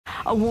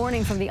A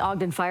warning from the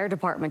Ogden Fire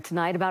Department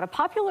tonight about a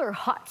popular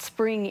hot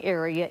spring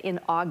area in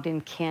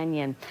Ogden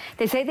Canyon.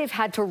 They say they've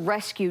had to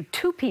rescue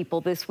 2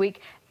 people this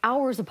week,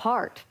 hours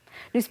apart.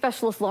 News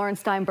specialist Lauren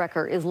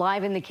Steinbrecher is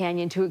live in the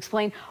canyon to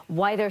explain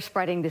why they're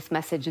spreading this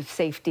message of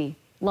safety.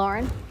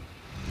 Lauren?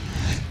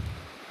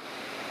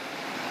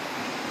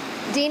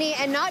 Deanie,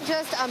 and not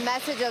just a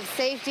message of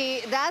safety.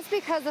 That's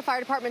because the fire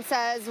department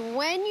says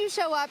when you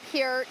show up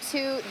here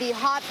to the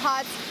hot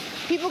pots,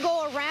 people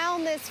go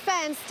around this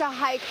fence to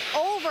hike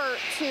over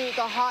to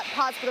the hot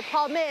pots. But the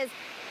problem is,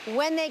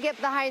 when they get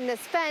behind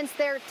this fence,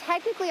 they're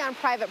technically on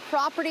private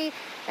property,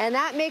 and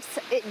that makes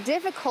it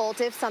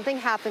difficult if something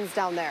happens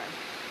down there.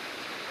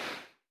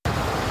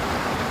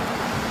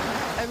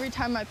 Every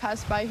time I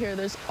pass by here,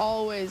 there's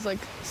always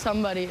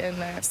somebody in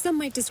there. Some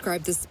might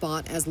describe this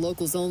spot as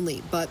locals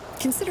only, but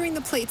considering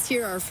the plates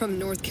here are from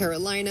North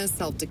Carolina,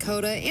 South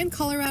Dakota, and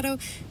Colorado,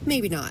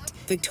 maybe not.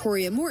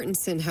 Victoria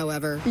Mortensen,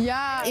 however,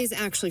 is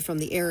actually from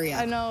the area.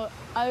 I know.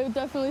 I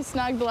definitely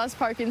snagged the last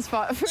parking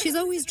spot. She's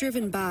always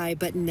driven by,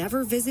 but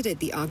never visited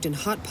the Ogden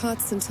Hot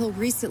Pots until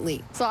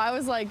recently. So I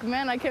was like,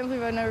 man, I can't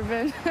believe I've never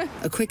been.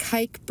 A quick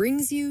hike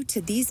brings you to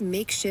these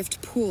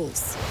makeshift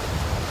pools.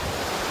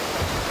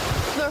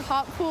 They're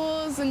hot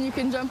pools, and you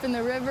can jump in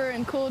the river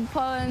and cold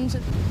plunge.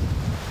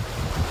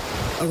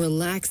 A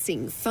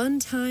relaxing, fun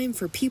time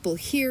for people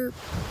here,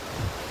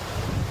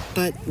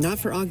 but not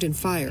for Ogden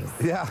Fire.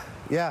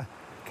 Yeah.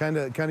 Kind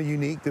of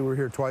unique that we're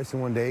here twice in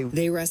one day.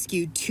 They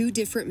rescued 2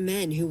 different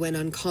men who went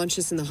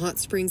unconscious in the hot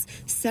springs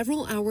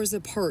several hours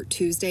apart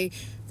Tuesday.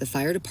 The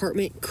fire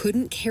department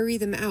couldn't carry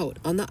them out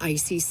on the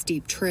icy,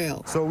 steep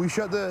trail. So we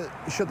shut the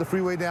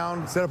freeway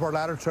down, set up our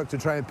ladder truck to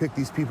try and pick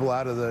these people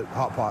out of the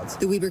hot pots.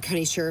 The Weber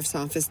County Sheriff's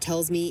Office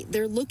tells me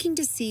they're looking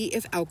to see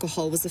if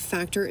alcohol was a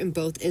factor in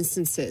both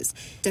instances.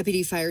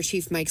 Deputy Fire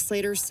Chief Mike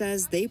Slater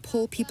says they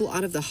pull people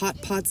out of the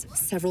hot pots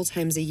several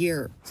times a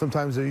year.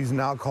 Sometimes they're using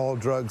alcohol,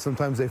 drugs,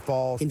 sometimes they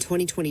fall. In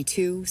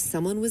 2022,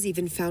 someone was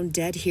even found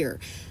dead here.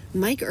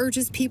 Mike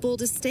urges people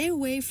to stay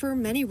away for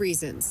many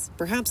reasons.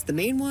 Perhaps the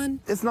main one?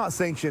 It's not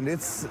sanctioned.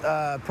 It's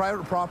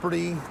private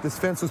property. This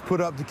fence was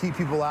put up to keep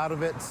people out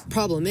of it.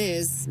 Problem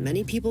is,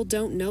 many people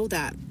don't know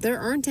that. There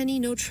aren't any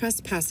no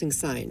trespassing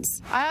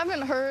signs. I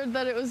haven't heard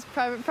that it was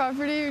private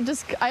property.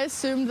 I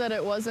assumed that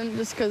it wasn't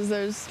just because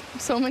there's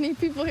so many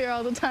people here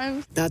all the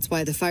time. That's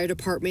why the fire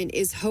department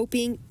is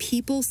hoping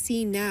people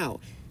see now.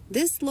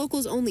 This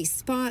locals only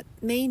spot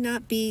may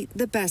not be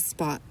the best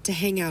spot to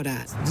hang out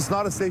at. It's just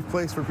not a safe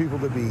place for people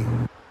to be.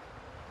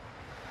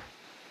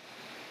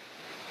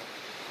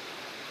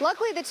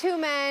 Luckily, the 2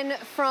 men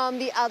from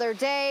the other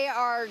day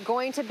are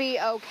going to be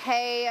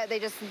okay. They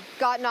just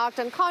got knocked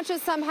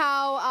unconscious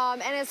somehow.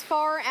 And as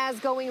far as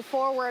going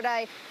forward,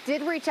 I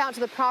did reach out to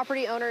the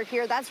property owner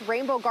here. That's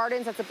Rainbow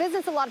Gardens. That's a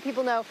business a lot of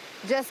people know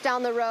just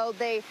down the road.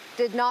 They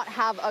did not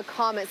have a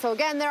comment. So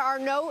again, there are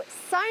no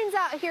signs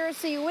out here,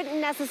 so you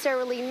wouldn't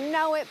necessarily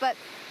know it, but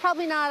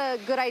probably not a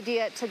good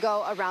idea to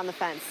go around the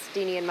fence.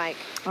 Deanie and Mike.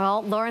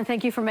 Well, Lauren,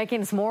 thank you for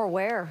making us more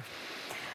aware.